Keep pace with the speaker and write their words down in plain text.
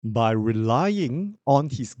By relying on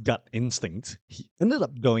his gut instinct, he ended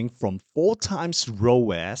up going from 4 times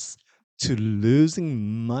ROAS to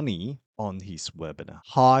losing money on his webinar.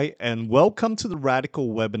 Hi, and welcome to the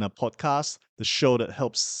Radical Webinar Podcast, the show that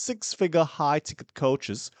helps six-figure high-ticket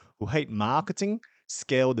coaches who hate marketing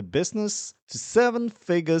scale the business to seven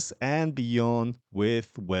figures and beyond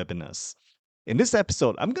with webinars. In this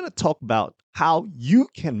episode, I'm going to talk about how you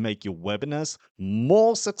can make your webinars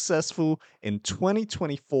more successful in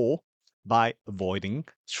 2024 by avoiding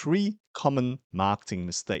three common marketing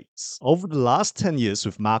mistakes. Over the last 10 years,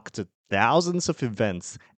 we've marketed thousands of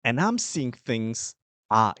events, and I'm seeing things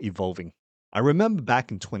are evolving. I remember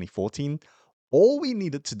back in 2014, all we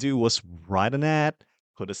needed to do was write an ad,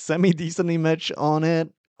 put a semi decent image on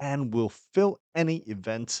it, and we'll fill any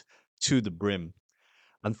event to the brim.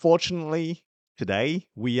 Unfortunately, today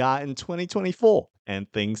we are in 2024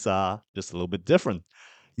 and things are just a little bit different.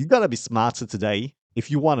 You got to be smarter today if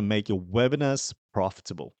you want to make your webinars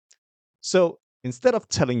profitable. So instead of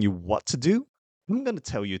telling you what to do, I'm going to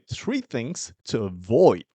tell you three things to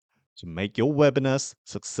avoid to make your webinars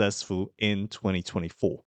successful in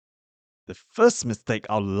 2024. The first mistake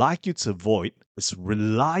I'd like you to avoid is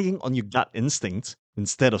relying on your gut instinct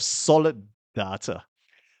instead of solid data.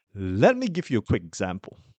 Let me give you a quick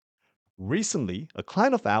example. Recently, a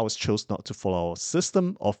client of ours chose not to follow our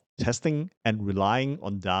system of testing and relying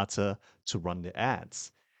on data to run the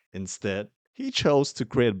ads. Instead, he chose to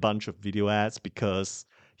create a bunch of video ads because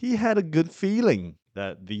he had a good feeling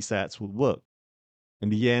that these ads would work. In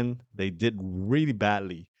the end, they did really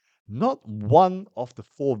badly. Not one of the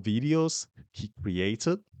four videos he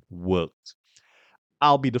created worked.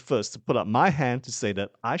 I'll be the first to put up my hand to say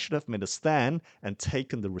that I should have made a stand and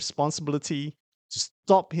taken the responsibility to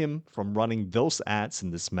stop him from running those ads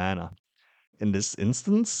in this manner. In this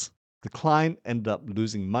instance, the client ended up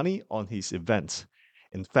losing money on his event.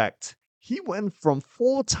 In fact, he went from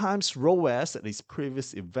 4 times ROAS at his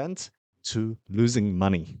previous event to losing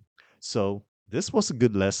money. So, this was a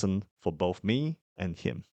good lesson for both me and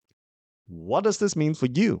him. What does this mean for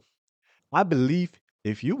you? I believe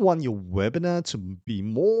if you want your webinar to be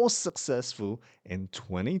more successful in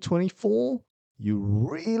 2024, you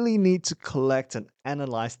really need to collect and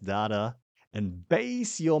analyze data and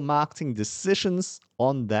base your marketing decisions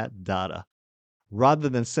on that data rather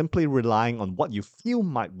than simply relying on what you feel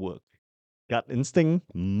might work. Gut instinct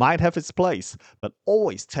might have its place, but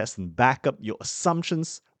always test and back up your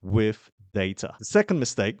assumptions with data. The second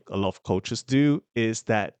mistake a lot of coaches do is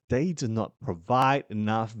that they do not provide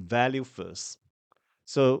enough value first.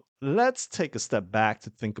 So let's take a step back to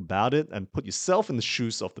think about it and put yourself in the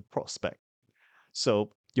shoes of the prospect. So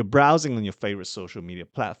you're browsing on your favorite social media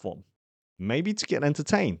platform, maybe to get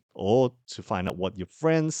entertained or to find out what your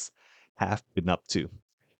friends have been up to.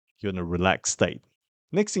 You're in a relaxed state.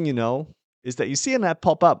 Next thing you know is that you see an ad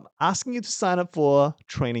pop up asking you to sign up for a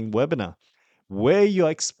training webinar where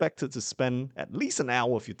you're expected to spend at least an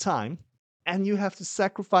hour of your time and you have to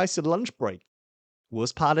sacrifice your lunch break.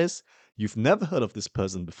 Worst part is, you've never heard of this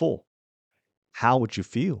person before. How would you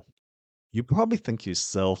feel? You probably think to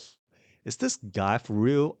yourself, is this guy for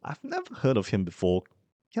real? I've never heard of him before.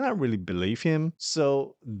 Can I really believe him?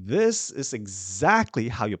 So, this is exactly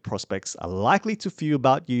how your prospects are likely to feel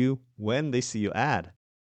about you when they see your ad.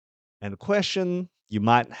 And the question you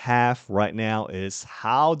might have right now is,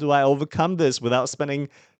 how do I overcome this without spending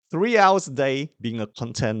 3 hours a day being a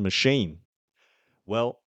content machine?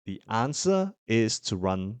 Well, the answer is to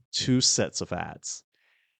run two sets of ads.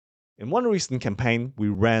 In one recent campaign, we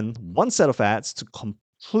ran one set of ads to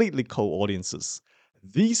completely cold audiences.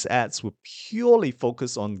 These ads were purely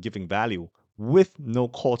focused on giving value with no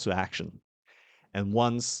call to action. And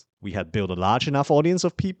once we had built a large enough audience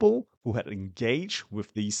of people who had engaged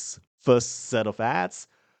with these first set of ads,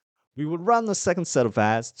 we would run a second set of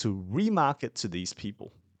ads to remarket to these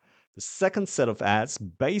people. The second set of ads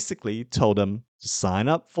basically told them to sign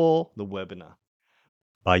up for the webinar.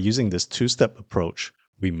 By using this two-step approach,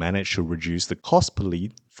 we managed to reduce the cost per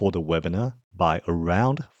lead for the webinar by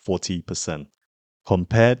around 40%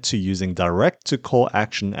 compared to using direct to call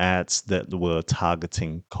action ads that were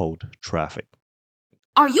targeting cold traffic.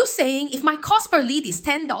 Are you saying if my cost per lead is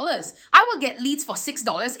 $10, I will get leads for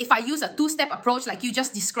 $6 if I use a two-step approach like you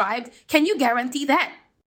just described? Can you guarantee that?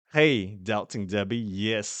 Hey, Doubting Debbie,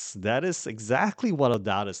 yes, that is exactly what our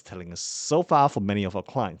data is telling us so far for many of our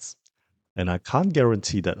clients. And I can't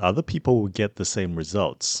guarantee that other people will get the same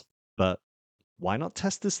results. But why not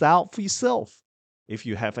test this out for yourself? If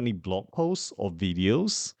you have any blog posts or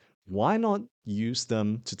videos, why not use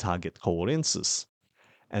them to target cold audiences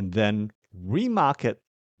and then remarket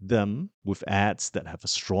them with ads that have a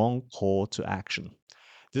strong call to action?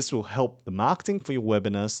 This will help the marketing for your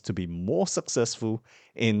webinars to be more successful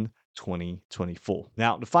in 2024.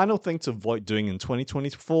 Now, the final thing to avoid doing in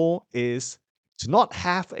 2024 is to not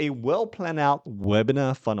have a well planned out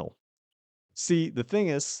webinar funnel. See, the thing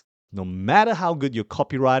is, no matter how good your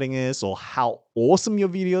copywriting is or how awesome your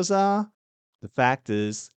videos are, the fact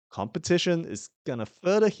is competition is going to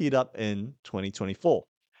further heat up in 2024.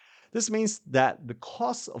 This means that the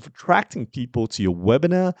cost of attracting people to your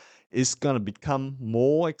webinar is going to become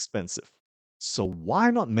more expensive. So why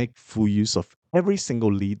not make full use of every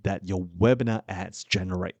single lead that your webinar ads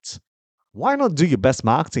generate? Why not do your best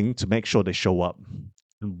marketing to make sure they show up?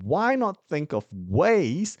 And why not think of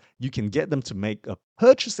ways you can get them to make a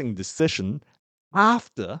purchasing decision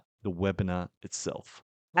after the webinar itself?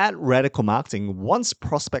 At Radical Marketing, once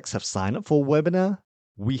prospects have signed up for a webinar,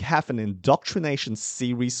 we have an indoctrination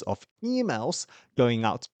series of emails going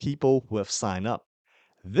out to people who have signed up.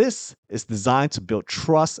 This is designed to build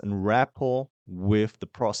trust and rapport with the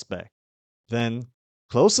prospect. Then,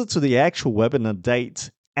 closer to the actual webinar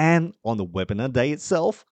date and on the webinar day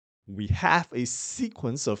itself, we have a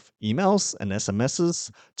sequence of emails and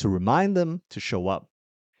SMSs to remind them to show up.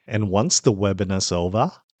 And once the webinar's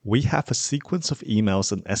over, we have a sequence of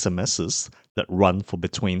emails and SMSs that run for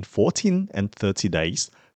between 14 and 30 days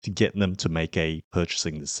to get them to make a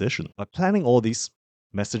purchasing decision. By planning all these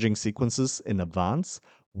messaging sequences in advance,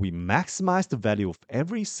 we maximize the value of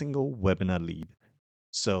every single webinar lead.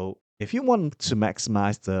 So if you want to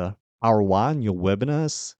maximize the ROI on your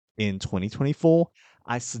webinars in 2024,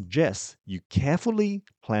 I suggest you carefully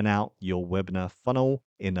plan out your webinar funnel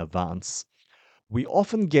in advance. We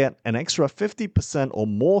often get an extra 50% or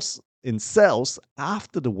more in sales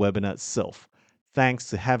after the webinar itself, thanks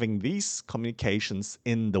to having these communications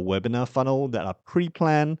in the webinar funnel that are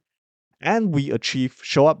pre-planned, and we achieve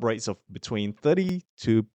show-up rates of between 30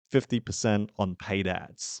 to 50% on paid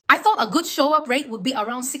ads. I thought a good show up rate would be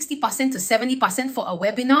around 60% to 70% for a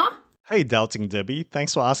webinar. Hey, Doubting Debbie,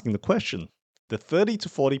 thanks for asking the question. The 30 to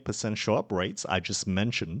 40% show-up rates I just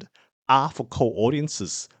mentioned are for cold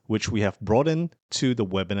audiences, which we have brought in to the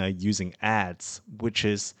webinar using ads, which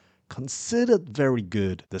is considered very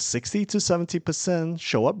good. The 60 to 70%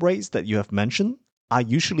 show-up rates that you have mentioned are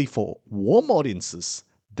usually for warm audiences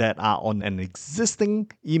that are on an existing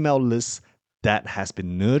email list that has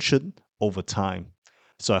been nurtured over time.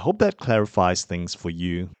 So I hope that clarifies things for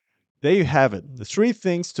you. There you have it, the 3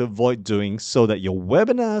 things to avoid doing so that your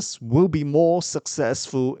webinars will be more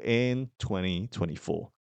successful in 2024.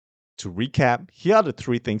 To recap, here are the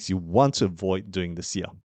 3 things you want to avoid doing this year.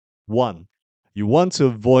 1. You want to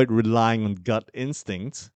avoid relying on gut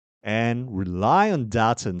instinct and rely on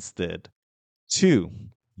data instead. 2.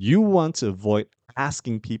 You want to avoid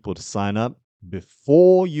asking people to sign up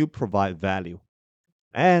before you provide value.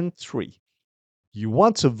 And 3. You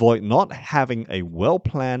want to avoid not having a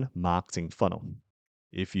well-planned marketing funnel.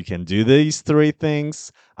 If you can do these 3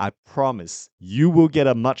 things, I promise you will get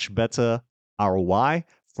a much better ROI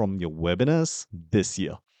from your webinars this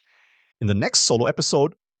year. In the next solo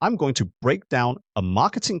episode, I'm going to break down a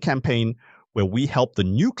marketing campaign where we help the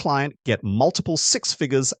new client get multiple 6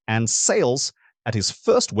 figures and sales at his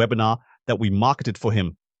first webinar that we marketed for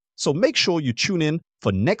him. So make sure you tune in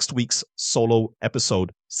for next week's solo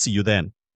episode. See you then.